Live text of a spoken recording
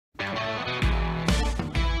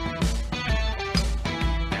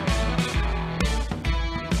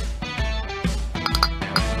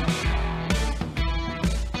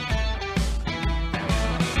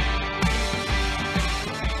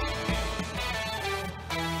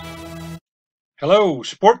Hello,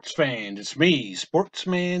 sports fans. It's me,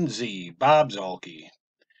 Sportsman Z, Bob Zolke.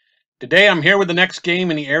 Today I'm here with the next game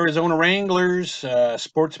in the Arizona Wranglers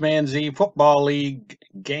Sportsman Z Football League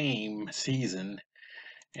game season.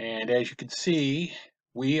 And as you can see,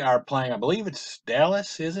 we are playing, I believe it's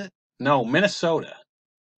Dallas, is it? No, Minnesota.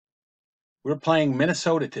 We're playing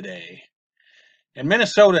Minnesota today. And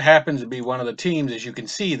Minnesota happens to be one of the teams, as you can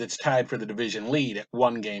see, that's tied for the division lead at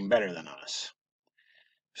one game better than us.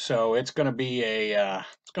 So it's going to be a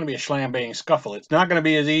slam-bang scuffle. It's not going to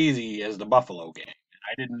be as easy as the Buffalo game.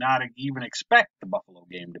 I did not even expect the Buffalo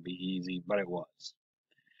game to be easy, but it was.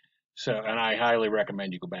 So, and I highly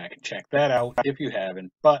recommend you go back and check that out if you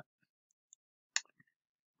haven't. But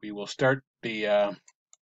we will start the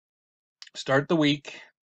week.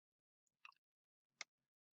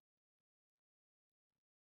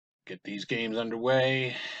 Get these games underway.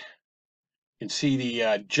 You can see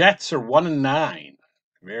the Jets are 1-9,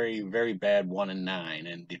 very very bad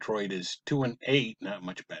 1-9, and Detroit is 2-8, not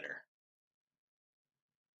much better.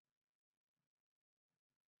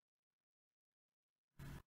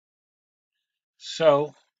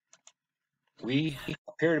 So we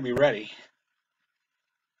appear to be ready,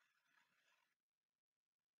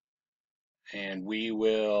 and we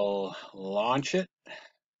will launch it.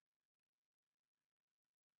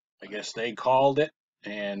 I guess they called it,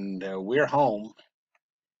 and we're home,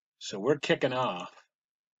 so we're kicking off.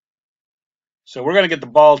 So we're going to get the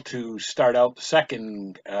ball to start out the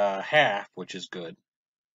second half, which is good.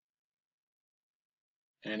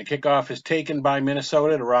 And the kickoff is taken by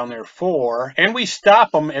Minnesota at around their 4, and we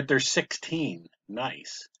stop them at their 16.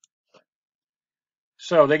 Nice.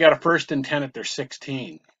 So they got a 1st and 10 at their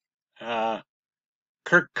 16.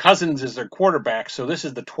 Kirk Cousins is their quarterback, so this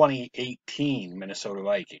is the 2018 Minnesota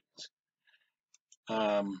Vikings.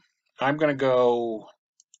 I'm going to go,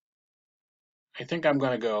 I think I'm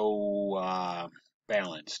going to go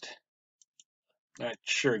balanced. Not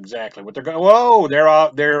sure exactly what they're going. Whoa,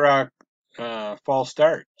 they're false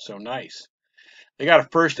start. So nice. They got a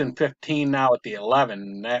 1st and 15 now at the 11.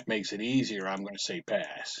 And that makes it easier. I'm going to say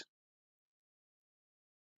pass.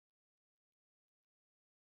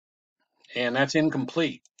 And that's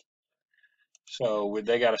incomplete. So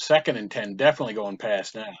they got a 2nd and 10, definitely going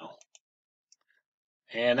pass now.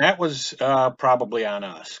 And that was probably on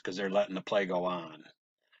us because they're letting the play go on.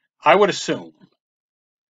 I would assume.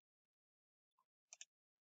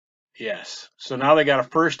 Yes. So now they got a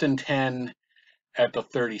 1st and 10 at the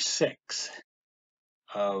 36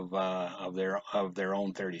 of their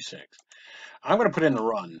own 36. I'm going to put in the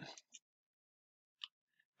run.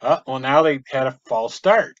 Well, now they had a false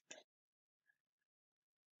start.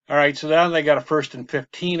 All right, so now they got a 1st and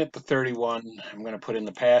 15 at the 31. I'm going to put in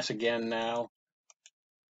the pass again now.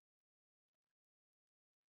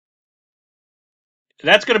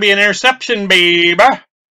 That's going to be an interception, babe.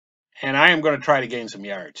 And I am going to try to gain some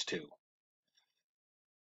yards too.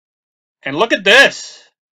 And look at this.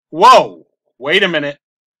 Whoa. Wait a minute.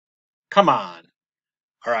 Come on.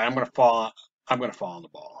 All right, I'm going to fall on the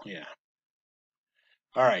ball. Yeah.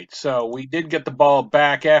 All right, so we did get the ball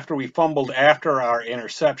back after we fumbled after our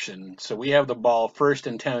interception. So we have the ball 1st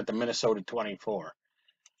and 10 at the Minnesota 24.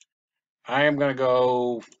 I am going to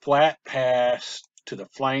go flat pass to the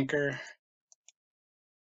flanker.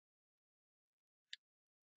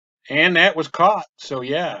 And that was caught. So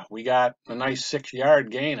yeah, we got a nice 6-yard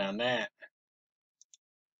gain on that.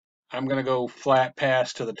 I'm going to go flat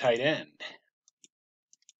pass to the tight end.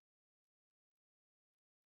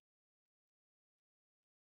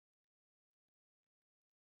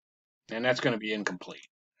 And that's going to be incomplete.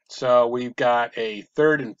 So we've got a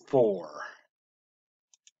 3rd and 4.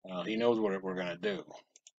 Well, he knows what we're going to do.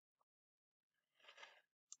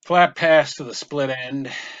 Flat pass to the split end.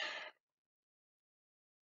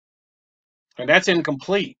 And that's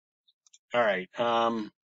incomplete. All right.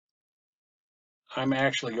 I'm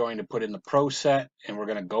actually going to put in the pro set, and we're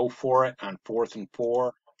going to go for it on 4th and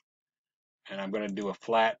 4. And I'm going to do a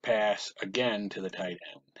flat pass again to the tight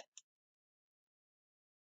end.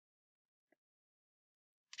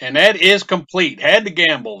 And that is complete. Had to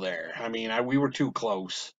gamble there. I mean, we were too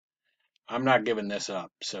close. I'm not giving this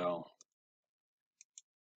up. So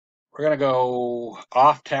we're going to go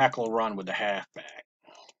off tackle run with the halfback.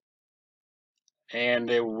 And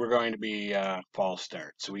we're going to be false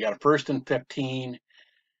start. So we got a 1st and 15.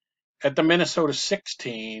 At the Minnesota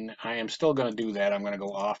 16, I am still going to do that. I'm going to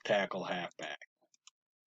go off tackle halfback.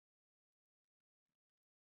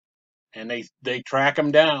 And they track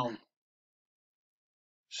him down.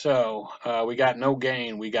 So we got no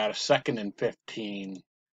gain. We got a 2nd and 15.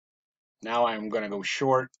 Now I'm going to go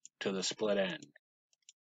short to the split end.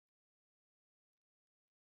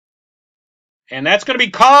 And that's going to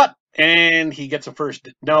be caught, and he gets a first.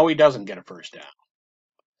 No, he doesn't get a first down.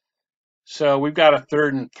 So we've got a 3rd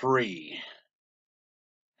and 3.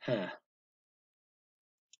 Huh.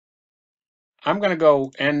 I'm going to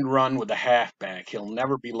go end run with the halfback. He'll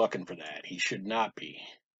never be looking for that. He should not be.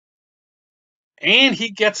 And he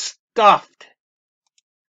gets stuffed.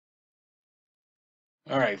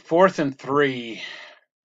 All right, 4th and 3.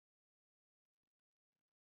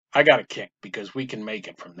 I got to kick because we can make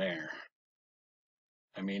it from there.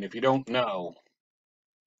 I mean, if you don't know,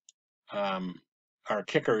 um, our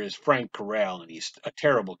kicker is Frank Corral, and he's a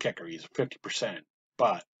terrible kicker. He's 50%.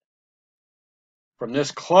 But from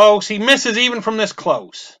this close, he misses even from this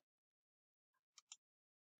close.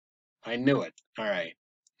 I knew it. All right.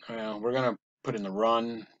 Well, we're going to put in the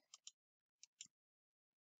run.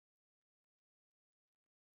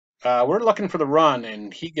 We're looking for the run,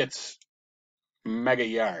 and he gets mega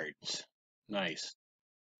yards. Nice.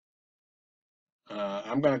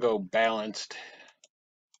 I'm going to go balanced.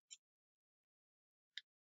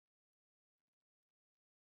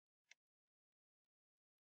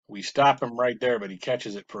 We stop him right there, but he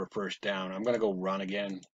catches it for a first down. I'm going to go run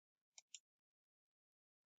again.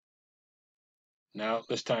 No,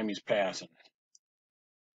 this time he's passing.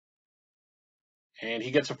 And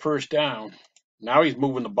he gets a first down. Now he's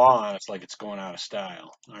moving the ball on us like it's going out of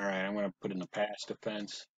style. All right, I'm going to put in the pass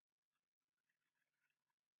defense.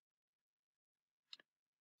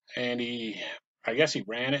 And I guess he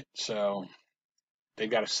ran it, so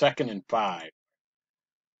they've got a 2nd and 5.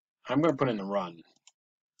 I'm going to put in the run.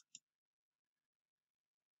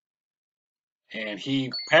 And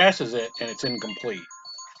he passes it, and it's incomplete.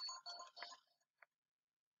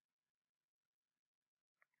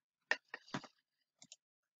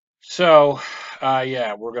 So,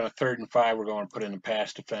 yeah, we're going to 3rd and 5. We're going to put in the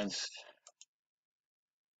pass defense.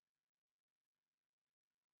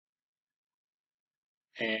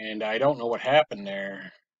 And I don't know what happened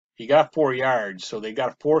there. He got 4 yards, so they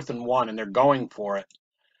got a 4th and 1, and they're going for it.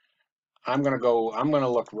 I'm going to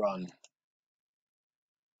look run.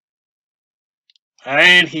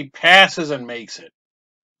 And he passes and makes it.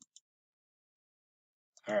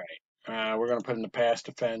 All right. We're going to put in the pass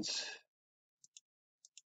defense.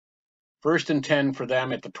 1st and 10 for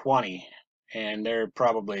them at the 20. And they're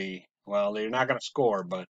probably, well, they're not going to score,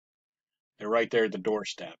 but they're right there at the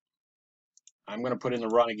doorstep. I'm going to put in the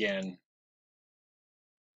run again.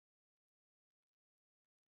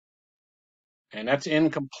 And that's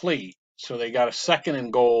incomplete. So they got a 2nd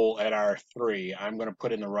and goal at our 3. I'm going to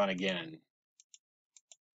put in the run again.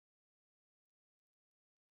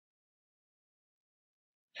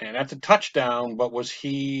 And that's a touchdown, but was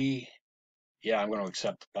he? Yeah, I'm going to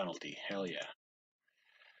accept the penalty. Hell yeah.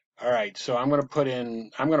 All right, so I'm going to put in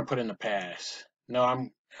the pass. No,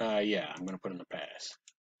 yeah, I'm going to put in the pass.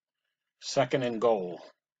 2nd and goal.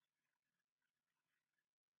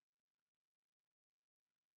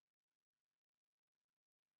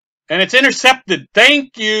 And it's intercepted.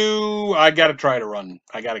 Thank you. I got to try to run.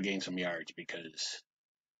 I got to gain some yards because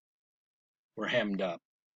we're hemmed up.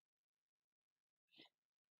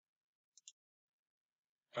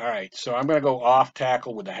 All right, so I'm going to go off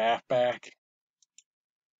tackle with the halfback.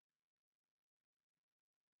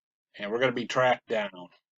 And we're going to be tracked down.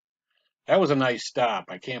 That was a nice stop.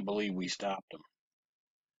 I can't believe we stopped him.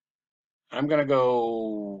 I'm going to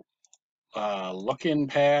go look in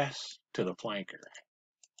pass to the flanker.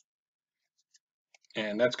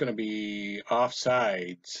 And that's going to be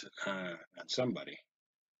offsides on somebody.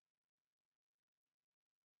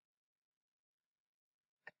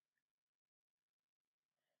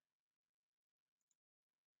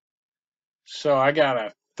 So I got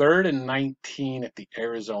a 3rd and 19 at the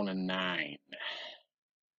Arizona 9.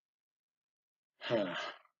 Huh.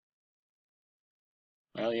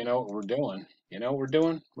 Well, you know what we're doing. You know what we're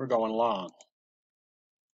doing? We're going long.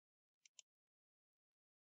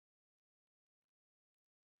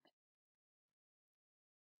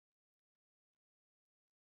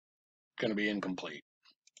 Going to be incomplete.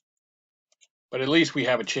 But at least we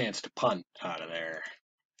have a chance to punt out of there.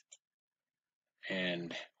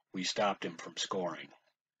 And we stopped him from scoring.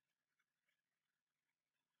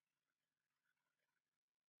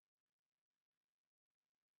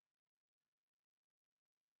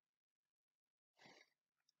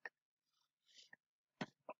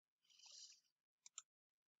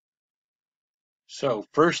 So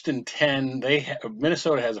 1st and 10,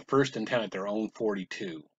 Minnesota has a 1st and 10 at their own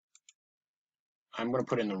 42. I'm going to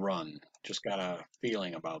put in the run. Just got a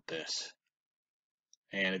feeling about this.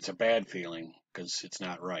 And it's a bad feeling because it's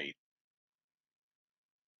not right.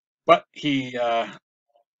 But it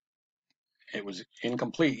was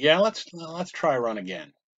incomplete. Yeah, let's try run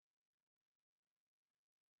again.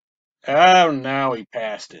 Oh, now he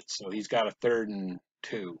passed it, so he's got a 3rd and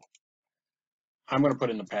 2. I'm going to put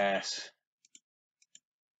in the pass.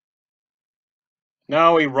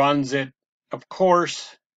 No, he runs it. Of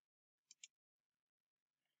course.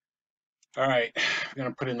 All right, I'm going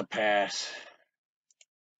to put in the pass.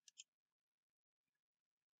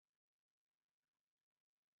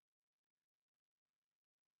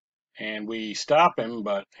 And we stop him,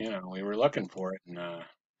 but, we were looking for it and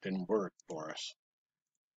didn't work for us.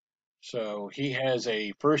 So he has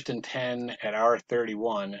a 1st and 10 at our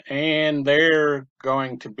 31, and they're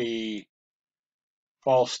going to be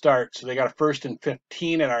false start. So they got a 1st and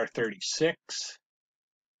 15 at our 36.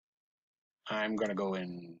 I'm going to go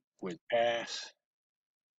in with pass.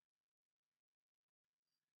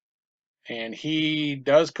 And he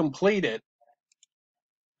does complete it,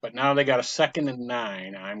 but now they got a 2nd and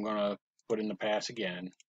 9. I'm going to put in the pass again.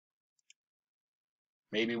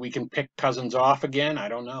 Maybe we can pick Cousins off again. I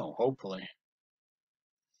don't know. Hopefully.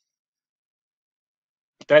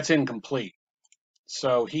 But that's incomplete.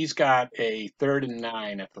 So he's got a 3rd and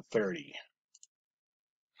 9 at the 30.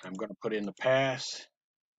 I'm going to put in the pass.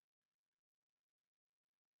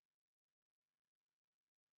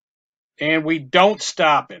 And we don't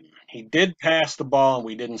stop him. He did pass the ball and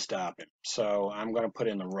we didn't stop him. So I'm going to put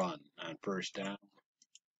in the run on 1st down.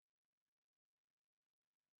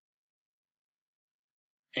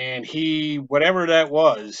 And whatever that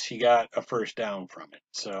was, he got a 1st down from it.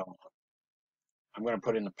 So I'm going to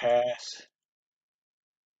put in the pass.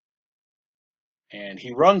 And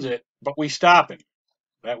he runs it, but we stop him.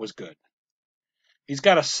 That was good. He's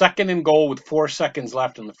got a 2nd and goal with 4 seconds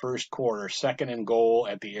left in the 1st quarter. 2nd and goal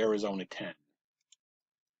at the Arizona 10.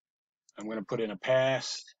 I'm going to put in a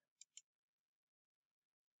pass.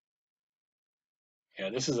 Yeah,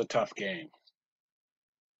 this is a tough game.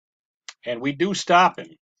 And we do stop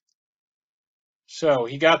him. So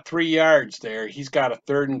he got 3 yards there. He's got a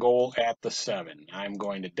 3rd and goal at the 7. I'm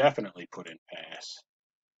going to definitely put in pass.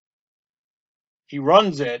 He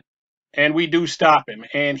runs it, and we do stop him,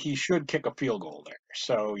 and he should kick a field goal there.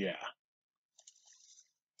 So, yeah.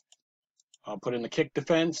 I'll put in the kick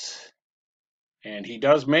defense, and he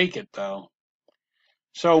does make it, though.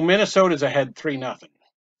 So Minnesota's ahead 3-0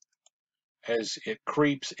 as it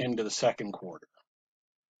creeps into the 2nd quarter.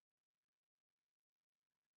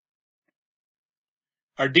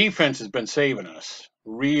 Our defense has been saving us,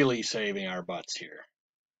 really saving our butts here.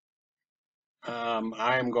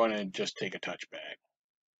 I'm going to just take a touchback.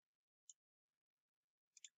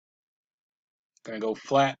 Going to go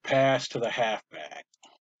flat pass to the halfback.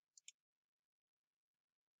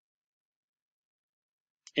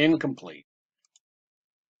 Incomplete.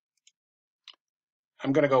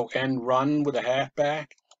 I'm going to go end run with a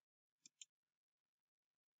halfback.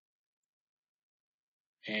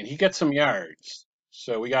 And he gets some yards.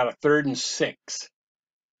 So we got a 3rd and 6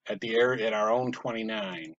 at our own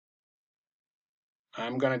 29.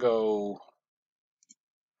 I'm going to go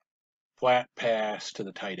flat pass to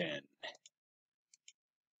the tight end.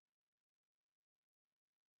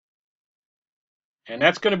 And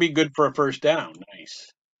that's going to be good for a 1st down. Nice.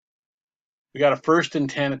 We got a 1st and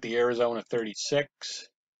 10 at the Arizona 36.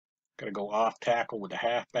 Got to go off tackle with the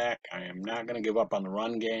halfback. I am not going to give up on the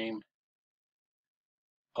run game.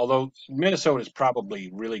 Although Minnesota is probably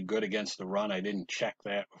really good against the run. I didn't check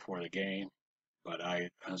that before the game, but I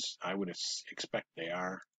would expect they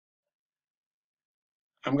are.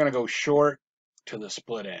 I'm going to go short to the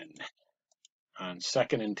split end on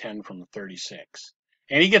 2nd and 10 from the 36.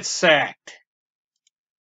 And he gets sacked.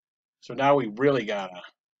 So now we really got a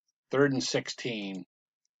 3rd and 16.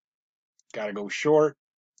 Got to go short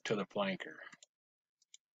to the flanker.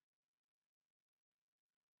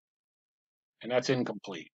 And that's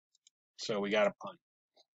incomplete. So we got a punt.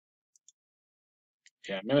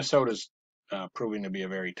 Yeah, Minnesota's proving to be a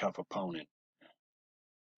very tough opponent.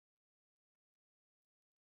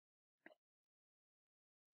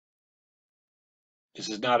 This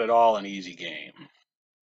is not at all an easy game.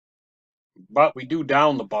 But we do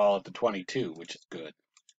down the ball at the 22, which is good.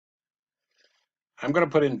 I'm going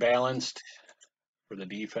to put in balanced for the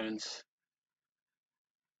defense.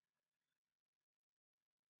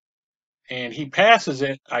 And he passes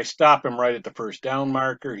it. I stop him right at the 1st down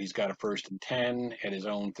marker. He's got a 1st and 10 at his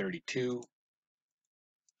own 32.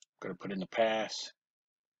 Going to put in the pass.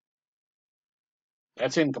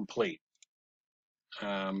 That's incomplete.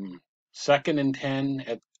 2nd and 10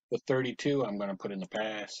 at the 32. I'm going to put in the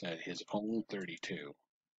pass at his own 32.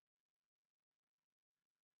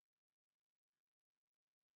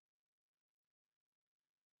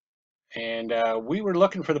 And we were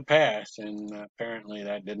looking for the pass, and apparently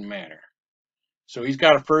that didn't matter. So he's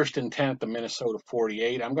got a 1st and 10 at the Minnesota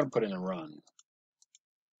 48. I'm going to put in a run.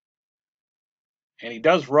 And he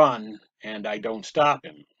does run, and I don't stop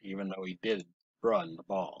him, even though he did run the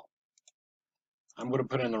ball. I'm going to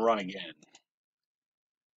put in the run again.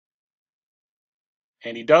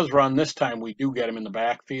 And he does run. This time we do get him in the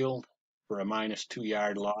backfield for a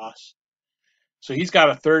 -2-yard loss. So he's got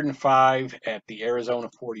a 3rd and 5 at the Arizona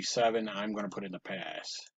 47. I'm going to put in the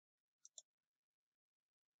pass.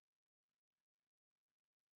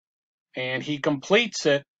 And he completes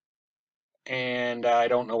it. And I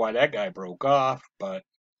don't know why that guy broke off, but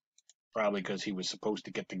probably because he was supposed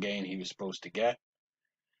to get the gain he was supposed to get.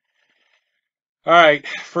 All right,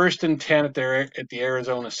 1st and 10 at the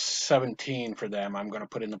Arizona 17 for them. I'm going to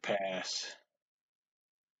put in the pass.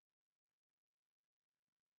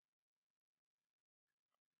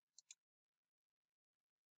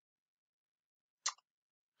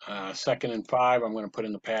 Second and 5, I'm going to put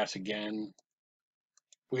in the pass again.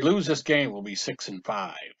 If we lose this game, we'll be 6 and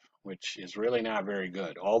 5, which is really not very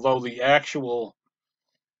good. Although the actual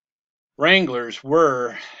Wranglers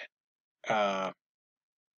were 10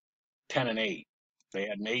 and 8. They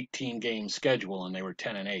had an 18-game schedule and they were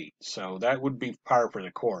 10 and 8. So that would be par for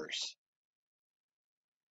the course.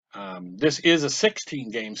 This is a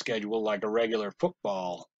 16-game schedule like a regular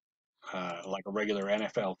football, like a regular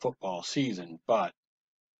NFL football season,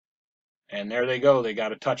 and there they go, they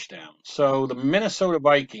got a touchdown. So the Minnesota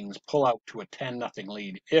Vikings pull out to a 10-0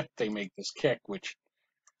 lead if they make this kick, which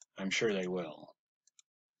I'm sure they will.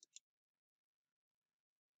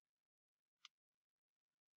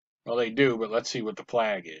 Well, they do, but let's see what the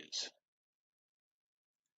flag is.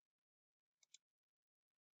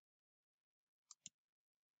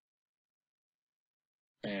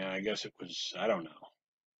 Yeah, I guess it was, I don't know.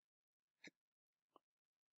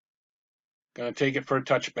 Going to take it for a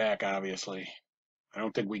touchback, obviously. I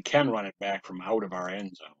don't think we can run it back from out of our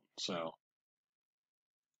end zone. So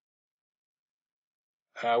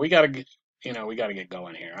we got to get, we got to get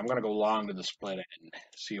going here. I'm going to go long to the split and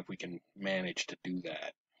see if we can manage to do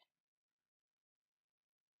that.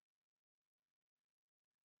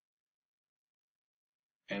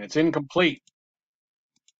 And it's incomplete.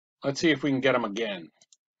 Let's see if we can get them again.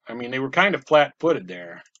 I mean, they were kind of flat-footed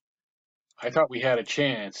there. I thought we had a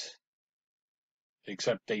chance,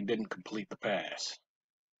 except they didn't complete the pass.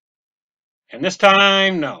 And this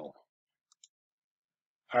time, no.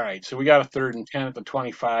 All right, so we got a 3rd and 10 at the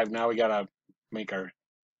 25. Now we got to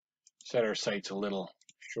set our sights a little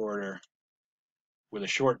shorter with a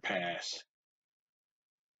short pass.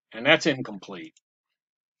 And that's incomplete.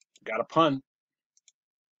 Got a punt.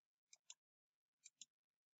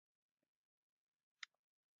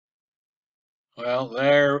 Well,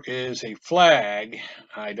 there is a flag.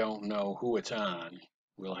 I don't know who it's on.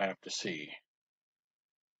 We'll have to see.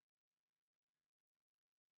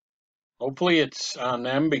 Hopefully it's on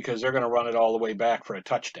them because they're going to run it all the way back for a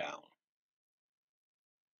touchdown.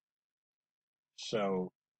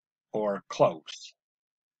 So, or close.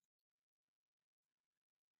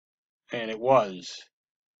 And it was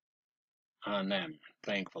on them,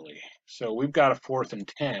 thankfully. So we've got a 4th and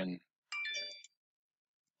 10.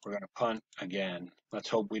 We're going to punt again. Let's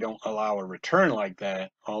hope we don't allow a return like that.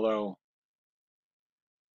 Although,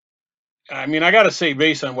 I mean, I got to say,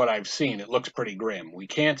 based on what I've seen, it looks pretty grim. We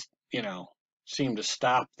can't, seem to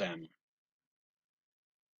stop them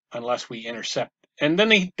unless we intercept. And then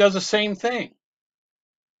he does the same thing.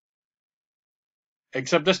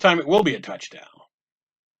 Except this time it will be a touchdown.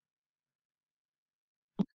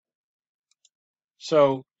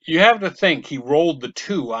 So you have to think he rolled the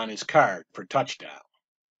 2 on his card for touchdown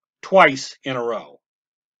twice in a row.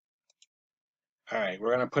 All right,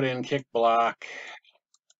 we're going to put in kick block.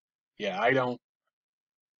 Yeah, I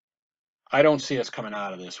don't see us coming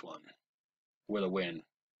out of this one with a win.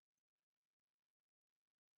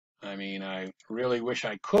 I mean, I really wish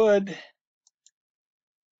I could.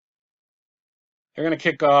 They're going to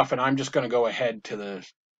kick off, and I'm just going to go ahead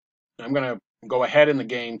I'm going to go ahead in the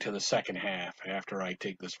game to the second half after I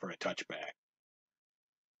take this for a touchback.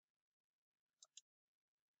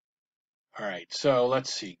 All right, so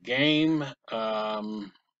let's see. Game,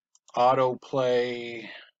 autoplay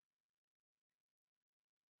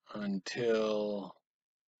until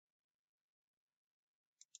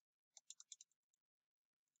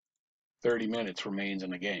 30 minutes remains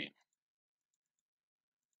in the game.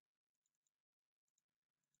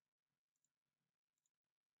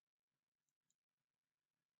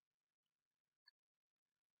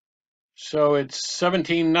 So it's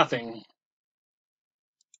 17-0.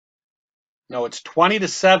 No, it's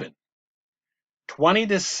 20-7.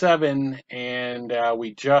 20-7, and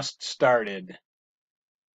we just started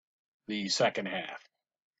the second half.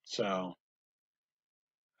 So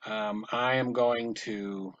I am going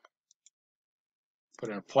to put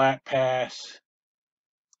in a flat pass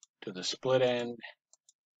to the split end.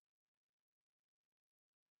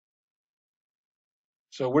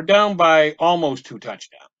 So we're down by almost 2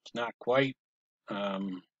 touchdowns. Not quite.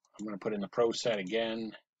 I'm going to put in the pro set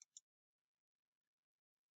again.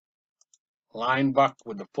 Line buck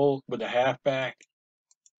with the halfback.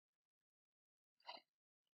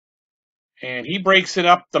 And he breaks it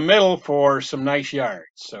up the middle for some nice yards.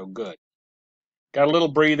 So good. Got a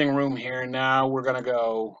little breathing room here. Now we're going to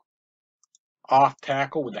go off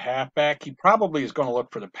tackle with the halfback. He probably is going to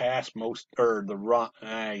look for the pass or the run.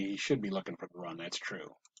 He should be looking for the run. That's true.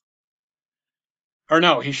 Or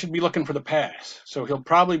no, he should be looking for the pass. So he'll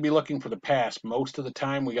probably be looking for the pass most of the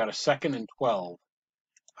time. We got a 2nd and 12.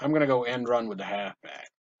 I'm going to go end run with the halfback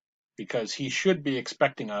because he should be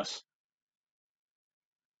expecting us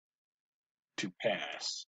to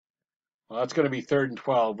pass. Well, that's going to be 3rd and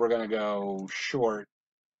 12. We're going to go short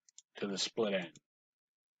to the split end.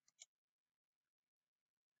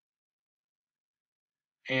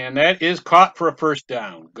 And that is caught for a first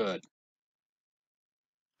down. Good.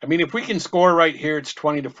 I mean, if we can score right here, it's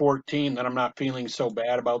 20-14. Then I'm not feeling so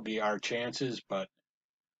bad about our chances. But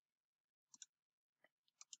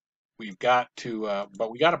we've got to,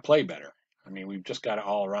 we got to play better. I mean, we've just got to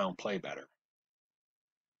all around play better.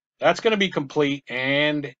 That's going to be complete,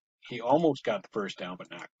 and he almost got the first down,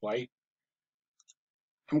 but not quite.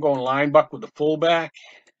 I'm going line buck with the fullback,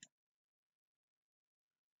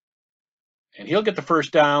 and he'll get the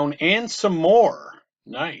first down and some more.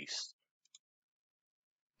 Nice.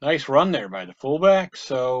 Nice run there by the fullback.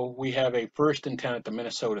 So we have a 1st and 10 at the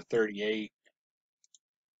Minnesota 38.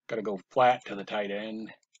 Got to go flat to the tight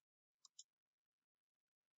end.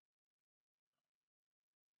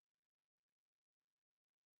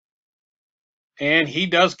 And he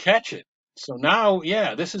does catch it. So now,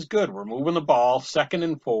 yeah, this is good. We're moving the ball. 2nd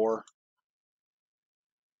and 4.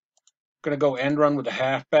 Going to go end run with the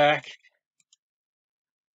halfback.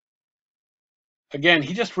 Again,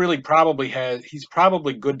 he just really he's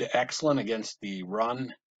probably good to excellent against the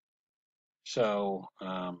run. So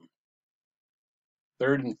 3rd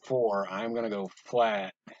and 4, I'm going to go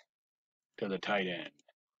flat to the tight end.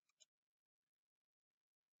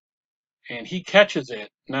 And he catches it.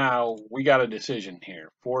 Now we got a decision here.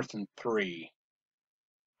 4th and 3.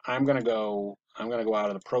 I'm going to go out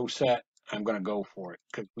of the pro set. I'm going to go for it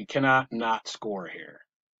because we cannot not score here.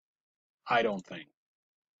 I don't think.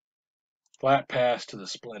 Flat pass to the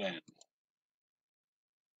split end.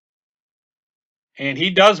 And he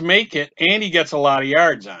does make it, and he gets a lot of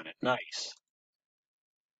yards on it. Nice.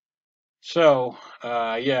 So,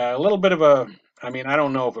 yeah, a little bit of I mean, I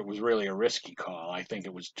don't know if it was really a risky call. I think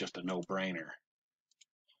it was just a no-brainer.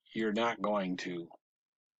 You're not going to.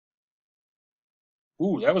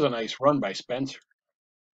 Ooh, that was a nice run by Spencer.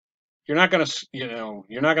 You're not going to,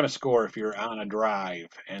 you're not going to score if you're on a drive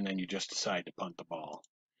and then you just decide to punt the ball.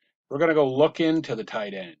 We're going to go look into the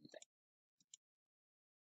tight end.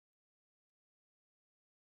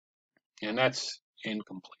 And that's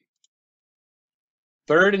incomplete.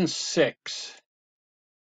 3rd and 6.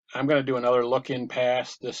 I'm going to do another look-in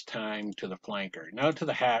pass, this time to the flanker. Now to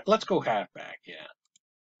the half. Let's go halfback, yeah.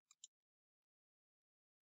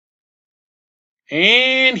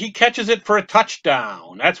 And he catches it for a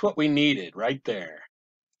touchdown. That's what we needed right there.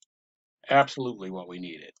 Absolutely what we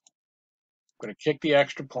needed. I'm going to kick the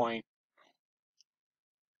extra point.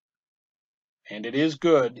 And it is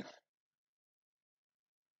good.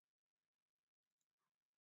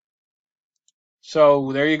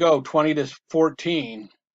 So there you go, 20-14.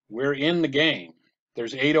 We're in the game.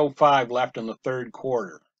 There's 8:05 left in the 3rd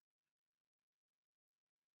quarter.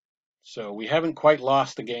 So we haven't quite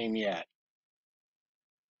lost the game yet.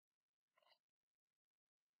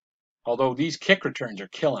 Although these kick returns are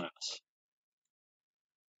killing us.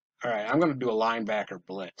 All right, I'm going to do a linebacker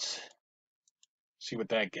blitz. See what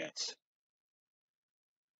that gets.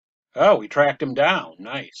 Oh, we tracked him down.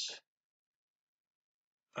 Nice.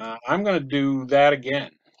 I'm going to do that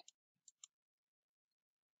again.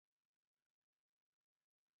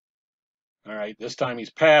 All right, this time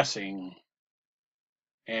he's passing,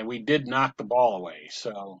 and we did knock the ball away.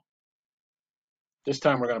 So this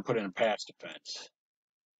time we're going to put in a pass defense.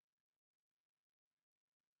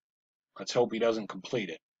 Let's hope he doesn't complete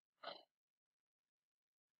it.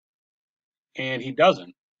 And he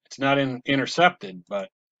doesn't. It's not intercepted, but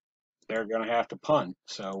they're going to have to punt.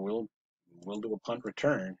 So we'll do a punt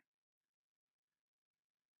return.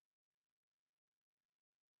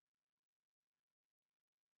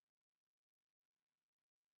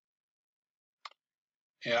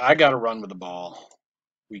 Yeah, I got to run with the ball.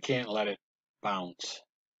 We can't let it bounce.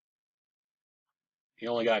 He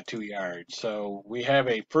only got 2 yards. So we have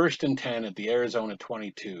a 1st and 10 at the Arizona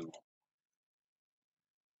 22.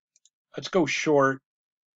 Let's go short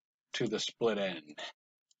to the split end.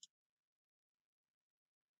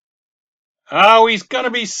 Oh, he's going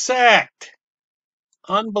to be sacked.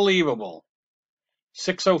 Unbelievable.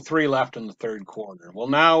 6:03 left in the third quarter. Well,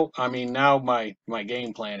 now my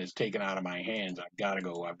game plan is taken out of my hands. I've got to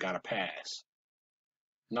go. I've got to pass.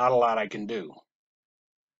 Not a lot I can do.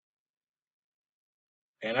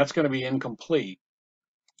 And that's going to be incomplete.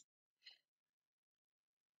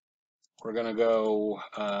 We're going to go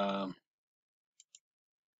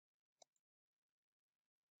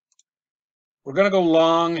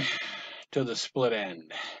long to the split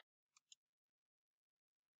end.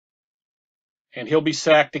 And he'll be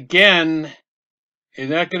sacked again. Is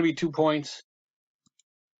that going to be 2 points?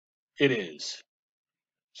 It is.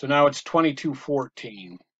 So now it's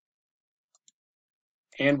 22-14.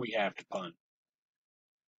 And we have to punt.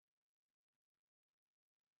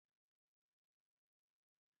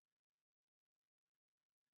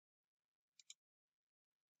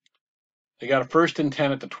 They got a 1st and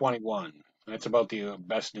 10 at the 21. That's about the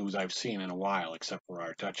best news I've seen in a while, except for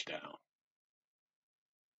our touchdown.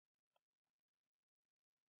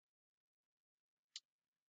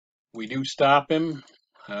 We do stop him,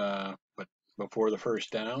 but before the first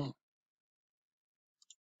down.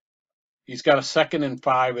 He's got a 2nd and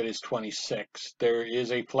 5 at his 26. There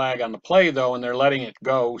is a flag on the play, though, and they're letting it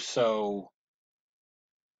go, so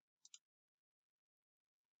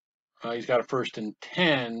he's got a 1st and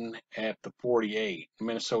 10 at the 48,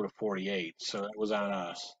 Minnesota 48, so that was on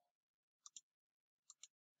us.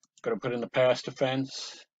 Going to put in the pass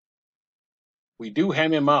defense. We do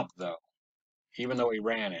hem him up, though, even though he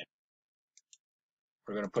ran it.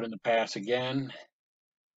 We're going to put in the pass again.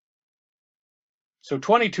 So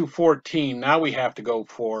 22-14, now we have to go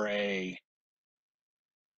for an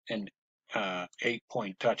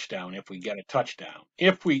 8-point touchdown if we get a touchdown.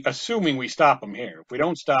 Assuming we stop them here. If we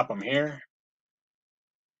don't stop them here,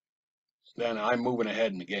 then I'm moving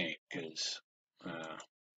ahead in the game because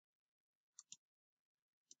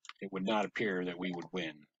it would not appear that we would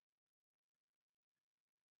win.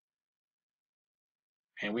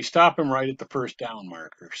 And we stop him right at the first down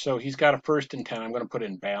marker. So he's got a 1st and 10. I'm going to put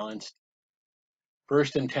in balanced.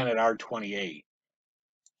 1st and 10 at our 28.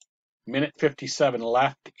 Minute 57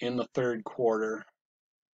 left in the third quarter.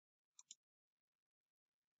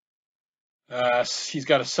 He's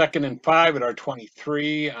got a 2nd and 5 at our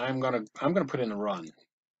 23. I'm gonna put in the run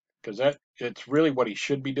because it's really what he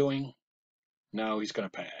should be doing. No, he's gonna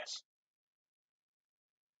pass,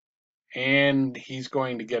 and he's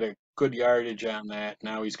going to get a good yardage on that.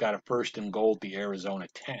 Now he's got a 1st and goal at the Arizona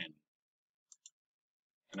 10,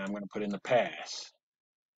 and I'm going to put in the pass,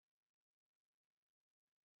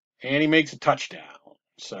 and he makes a touchdown.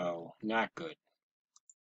 So not good.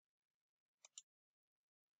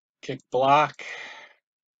 Kick block.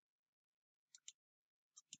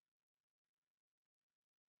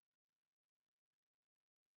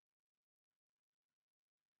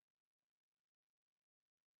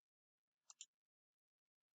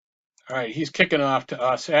 All right, he's kicking off to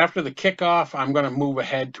us. After the kickoff, I'm going to move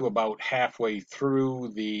ahead to about halfway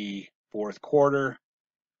through the fourth quarter. I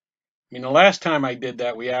mean, the last time I did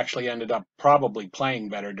that, we actually ended up probably playing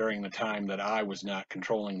better during the time that I was not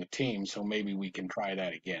controlling the team, so maybe we can try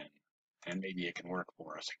that again, and maybe it can work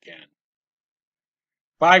for us again.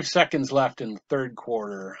 5 seconds left in the third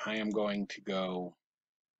quarter. I am going to go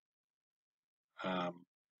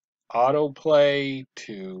autoplay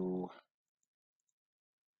to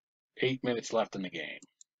 8 minutes left in the game.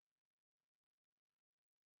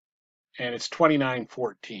 And it's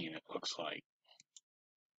 29-14, it looks like.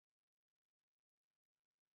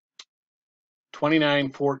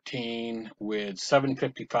 29-14 with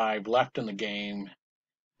 7:55 left in the game.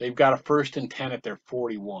 They've got a 1st and 10 at their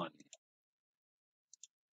 41.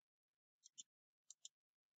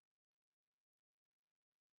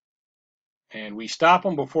 And we stop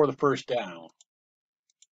them before the first down.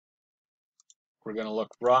 We're going to look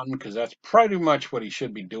run because that's pretty much what he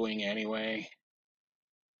should be doing anyway.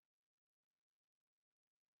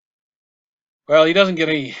 Well, he doesn't get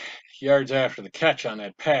any yards after the catch on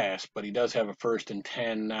that pass, but he does have a 1st and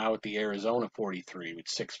 10 now at the Arizona 43 with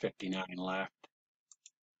 6:59 left.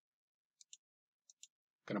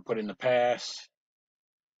 Going to put in the pass.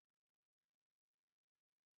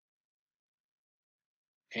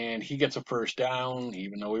 And he gets a first down,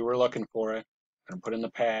 even though we were looking for it. Going to put in the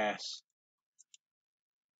pass.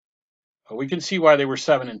 But we can see why they were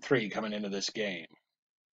 7-3 coming into this game.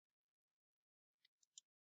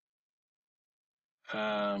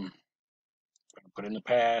 Put in the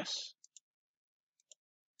pass.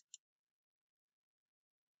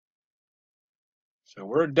 So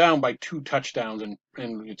we're down by 2 touchdowns, and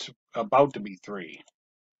it's about to be 3.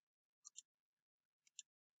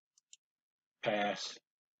 Pass.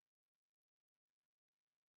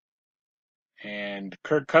 And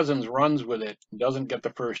Kirk Cousins runs with it, doesn't get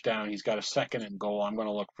the first down. He's got a 2nd and goal. I'm going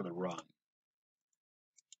to look for the run.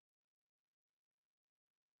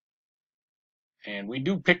 And we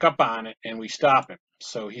do pick up on it, and we stop him.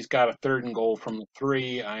 So he's got a 3rd and goal from the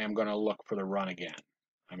 3. I am going to look for the run again.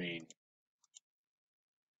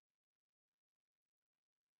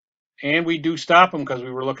 And we do stop him because we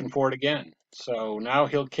were looking for it again. So now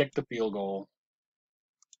he'll kick the field goal.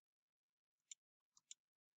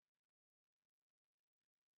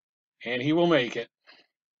 And he will make it.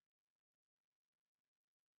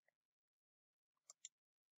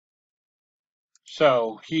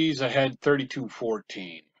 So he's ahead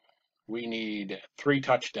 32-14. We need 3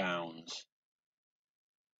 touchdowns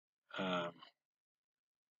to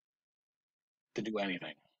do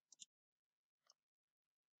anything.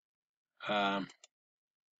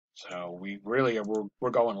 So we really are,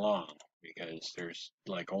 we're going long because there's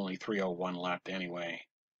like only 3:01 left anyway.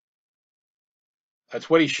 That's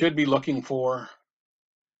what he should be looking for.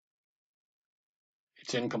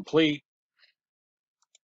 It's incomplete.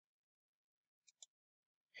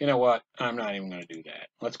 You know what? I'm not even going to do that.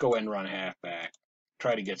 Let's go end run halfback.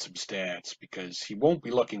 Try to get some stats because he won't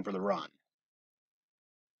be looking for the run.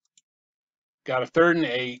 Got a 3rd and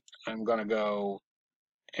 8. I'm going to go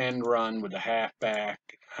end run with the halfback.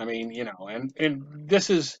 And this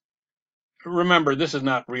is, remember, this is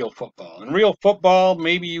not real football. In real football,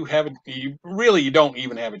 maybe you don't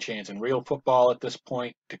even have a chance in real football at this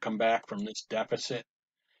point to come back from this deficit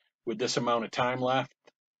with this amount of time left.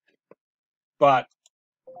 But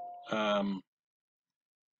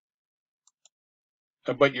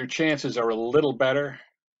your chances are a little better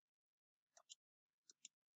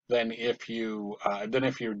than if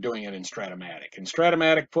you're doing it in Strat-O-Matic. In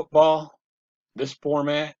Strat-O-Matic football, this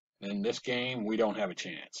format, in this game, we don't have a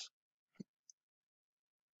chance.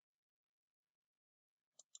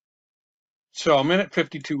 So a minute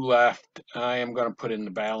 52 left. I am going to put in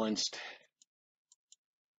the balanced.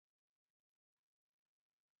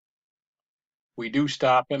 We do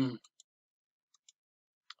stop him.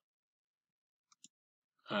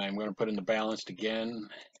 I'm going to put in the balanced again.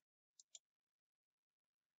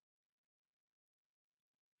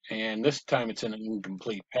 And this time it's an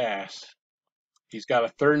incomplete pass. He's got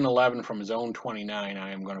a 3rd and 11 from his own 29.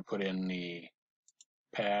 I am going to put in the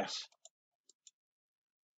pass.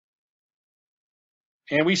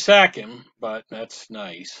 And we sack him, but that's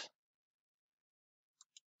nice.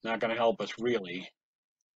 Not going to help us really.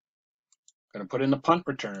 Going to put in the punt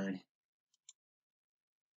return.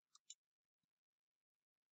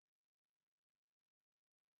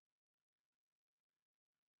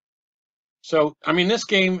 So, this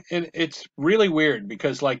game, it's really weird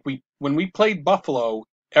because when we played Buffalo,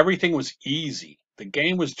 everything was easy. The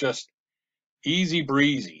game was just easy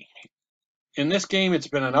breezy. In this game, it's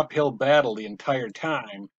been an uphill battle the entire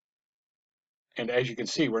time. And as you can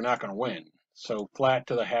see, we're not going to win. So flat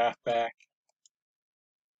to the halfback.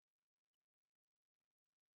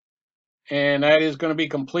 And that is going to be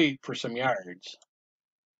complete for some yards.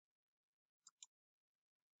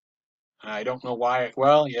 I don't know why.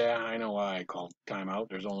 Well, yeah, I know why I called timeout.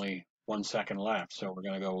 There's only 1 second left, so we're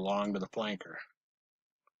going to go long to the flanker.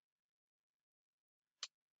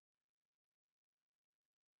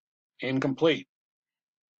 Incomplete.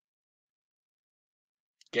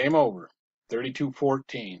 Game over.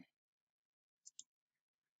 32-14.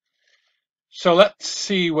 So let's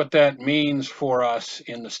see what that means for us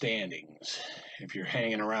in the standings, if you're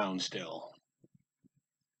hanging around still.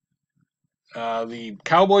 The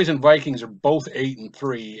Cowboys and Vikings are both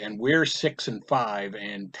 8-3, and we're 6-5,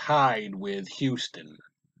 and tied with Houston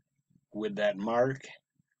with that mark.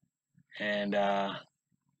 And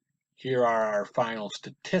here are our final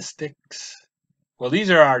statistics. Well, these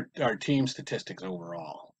are our team statistics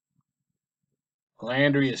overall.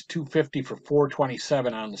 Landry is 250 for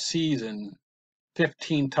 427 on the season,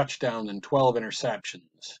 15 touchdowns and 12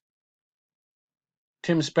 interceptions.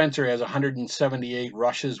 Tim Spencer has 178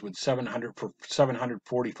 rushes with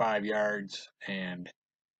 745 yards and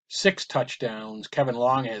 6 touchdowns. Kevin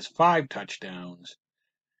Long has 5 touchdowns.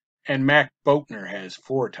 And Mac Boatner has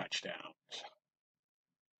 4 touchdowns.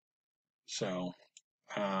 So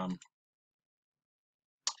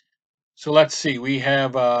let's see. We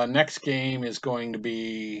have next game is going to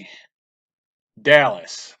be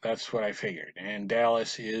Dallas. That's what I figured. And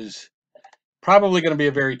Dallas is probably going to be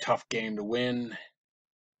a very tough game to win.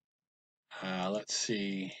 Let's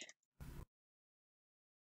see.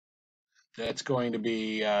 That's going to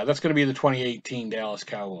be the 2018 Dallas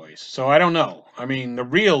Cowboys. So I don't know. I mean, the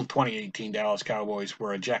real 2018 Dallas Cowboys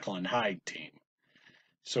were a Jekyll and Hyde team.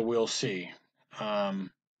 So we'll see.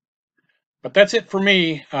 Um, but that's it for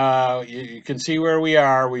me. You can see where we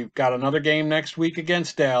are. We've got another game next week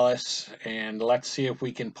against Dallas, and let's see if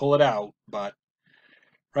we can pull it out. But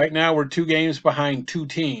right now, we're 2 games behind 2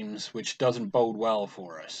 teams, which doesn't bode well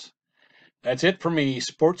for us. That's it for me,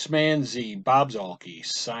 Sportsman Z, Bob Zolke,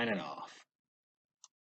 signing off.